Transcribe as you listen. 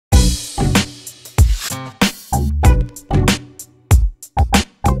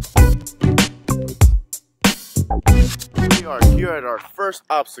here at our first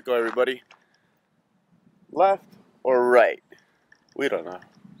obstacle, everybody. Left or right? We don't know.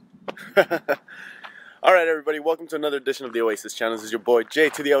 Alright, everybody, welcome to another edition of the Oasis channel. This is your boy J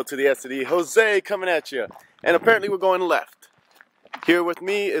to the O to the S to the E, Jose, coming at you. And apparently we're going left. Here with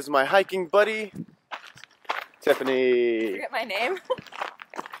me is my hiking buddy, Tiffany. Forget my name?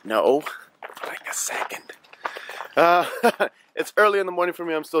 No, like a second. It's early in the morning for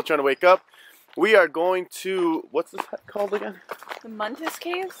me. I'm still trying to wake up. We are going to, what's this called again? The Muntis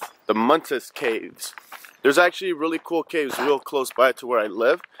Caves? The Muntis Caves. There's actually really cool caves real close by to where I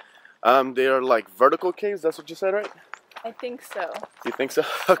live. They are like vertical caves. That's what you said, right? I think so. You think so?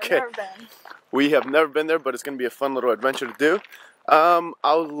 Okay. I've never been. We have never been there, but it's going to be a fun little adventure to do.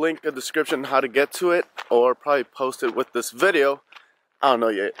 I'll link a description how to get to it, or probably post it with this video. I don't know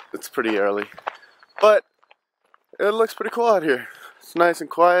yet. It's pretty early. But it looks pretty cool out here. It's nice and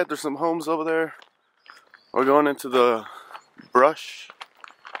quiet. There's some homes over there. We're going into the brush,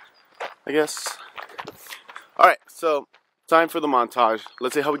 I guess. Alright, so time for the montage.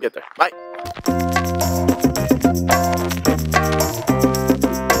 Let's see how we get there. Bye!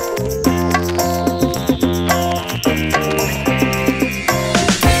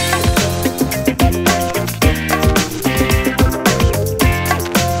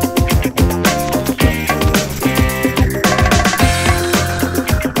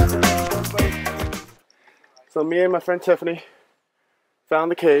 So me and my friend Tiffany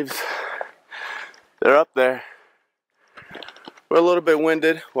found the caves. They're up there. We're a little bit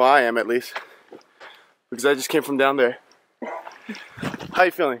winded. Well, I am at least. Because I just came from down there. How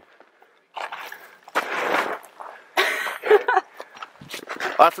you feeling?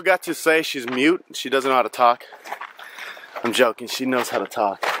 I forgot to say she's mute. She doesn't know how to talk. I'm joking. She knows how to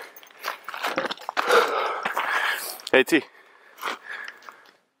talk. Hey, T.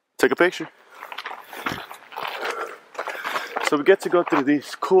 Take a picture. So we get to go through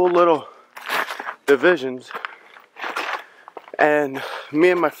these cool little divisions, and me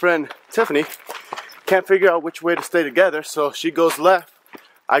and my friend Tiffany can't figure out which way to stay together, so she goes left,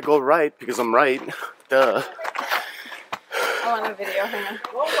 I go right because I'm right. Duh. I want a video. Hang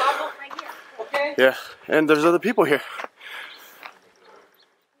on. Okay. Yeah, and there's other people here.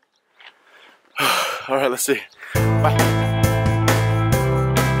 Alright, let's see. Bye.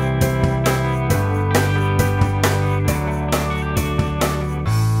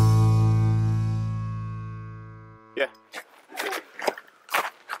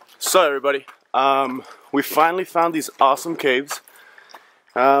 So everybody, we finally found these awesome caves.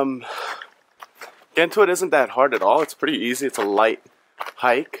 Getting to it isn't that hard at all. It's pretty easy. It's a light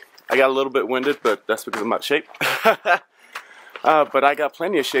hike. I got a little bit winded, but that's because I'm out of shape. But I got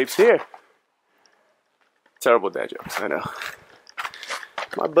plenty of shapes here. Terrible dad jokes, I know.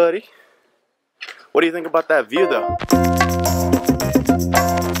 My buddy. What do you think about that view though?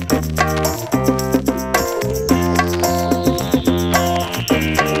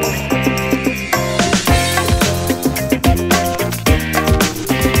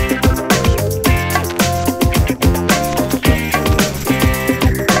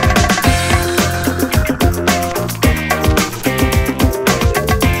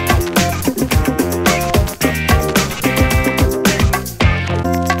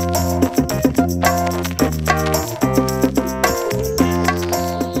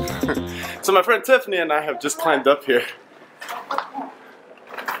 So my friend Tiffany and I have just climbed up here.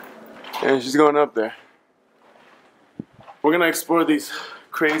 And she's going up there. We're gonna explore these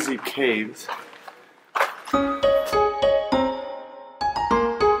crazy caves.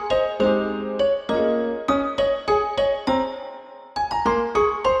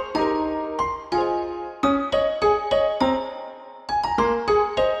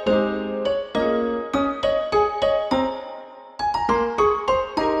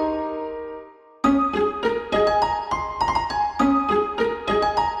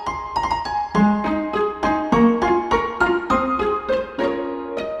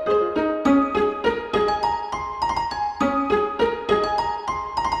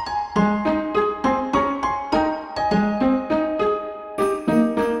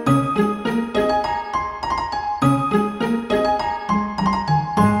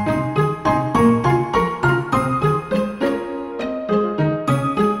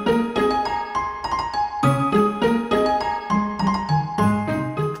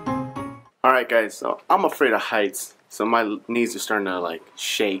 Alright guys, so I'm afraid of heights, so my knees are starting to like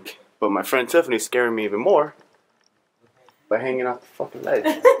shake. But my friend Tiffany's scaring me even more by hanging off the fucking ledge.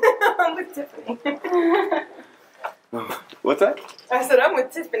 I'm with Tiffany. What's that? I said I'm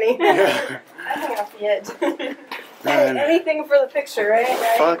with Tiffany. Yeah. I'm hanging off the edge. Anything for the picture, right?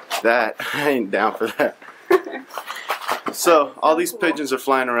 Fuck that. I ain't down for that. So, all these pigeons are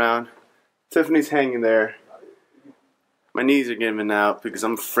flying around. Tiffany's hanging there. My knees are giving out because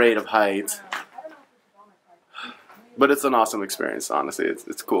I'm afraid of heights. But it's an awesome experience, honestly.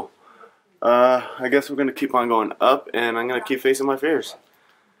 It's cool. I guess we're going to keep on going up, and I'm going to keep facing my fears.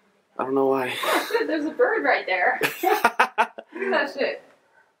 I don't know why. Oh shit, there's a bird right there. Look at that shit.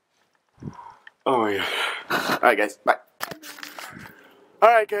 Oh my god. Alright guys, bye.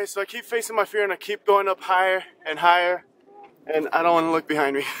 Alright guys, so I keep facing my fear and I keep going up higher and higher. And I don't want to look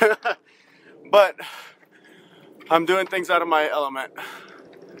behind me. But I'm doing things out of my element.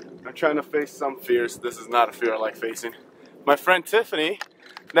 I'm trying to face some fears. This is not a fear I like facing. My friend Tiffany,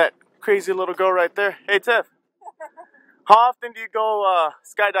 that crazy little girl right there. Hey Tiff, how often do you go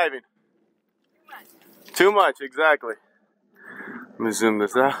skydiving? Too much, exactly. Let me zoom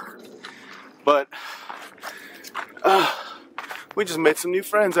this out. But we just made some new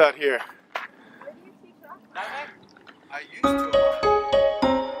friends out here. Where do you teach rock? I used to.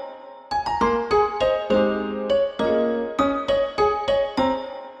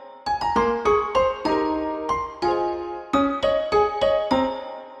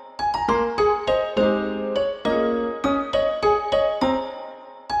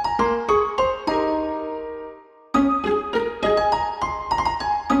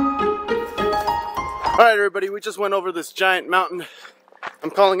 Alright everybody, we just went over this giant mountain. I'm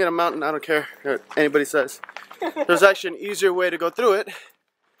calling it a mountain, I don't care what anybody says. There's actually an easier way to go through it,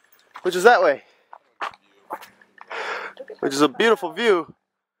 which is that way. Which is a beautiful view.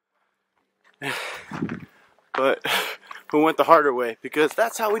 But we went the harder way because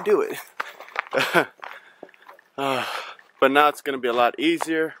that's how we do it. But now it's going to be a lot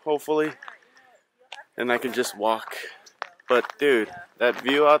easier, hopefully. And I can just walk. But dude, that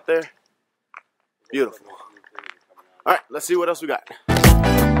view out there, beautiful. Alright, let's see what else we got.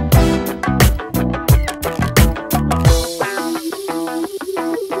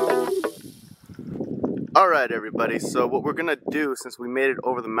 Alright everybody, so what we're gonna do since we made it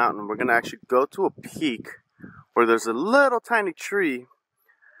over the mountain, we're gonna actually go to a peak where there's a little tiny tree.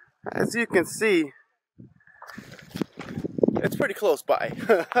 As you can see, it's pretty close by.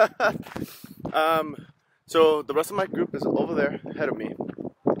 So the rest of my group is over there ahead of me.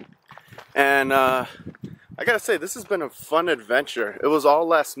 And I gotta say, this has been a fun adventure. It was all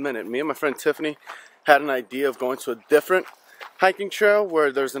last minute. Me and my friend Tiffany had an idea of going to a different hiking trail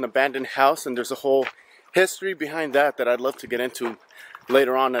where there's an abandoned house and there's a whole history behind that I'd love to get into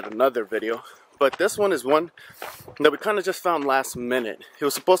later on at another video. But this one is one that we kind of just found last minute. It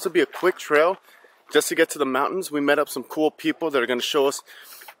was supposed to be a quick trail just to get to the mountains. We met up some cool people that are going to show us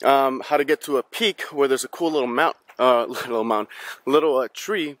how to get to a peak where there's a cool little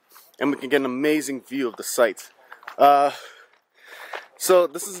tree, and we can get an amazing view of the sights. So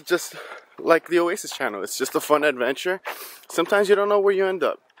this is just like the Oasis channel. It's just a fun adventure. Sometimes you don't know where you end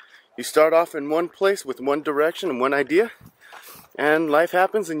up. You start off in one place with one direction and one idea, and life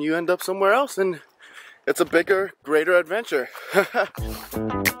happens and you end up somewhere else, and it's a bigger, greater adventure.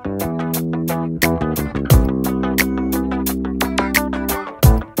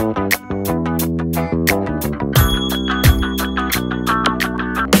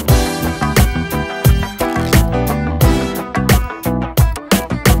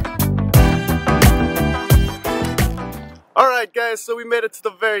 Alright guys, so we made it to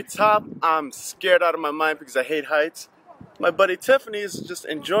the very top. I'm scared out of my mind because I hate heights. My buddy Tiffany is just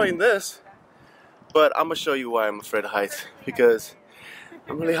enjoying this. But I'm going to show you why I'm afraid of heights. Because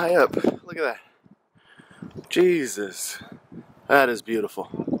I'm really high up. Look at that. Jesus. That is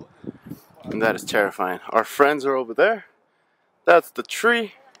beautiful. And that is terrifying. Our friends are over there. That's the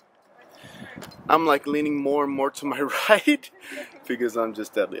tree. I'm like leaning more and more to my right. Because I'm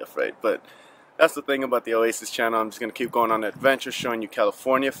just deadly afraid. But that's the thing about the Oasis channel. I'm just going to keep going on adventures, showing you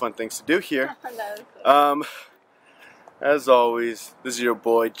California, fun things to do here. As always, this is your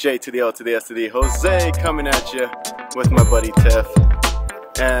boy, J to the L to the S to the Jose, coming at you with my buddy Tiff.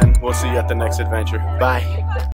 And we'll see you at the next adventure. Bye.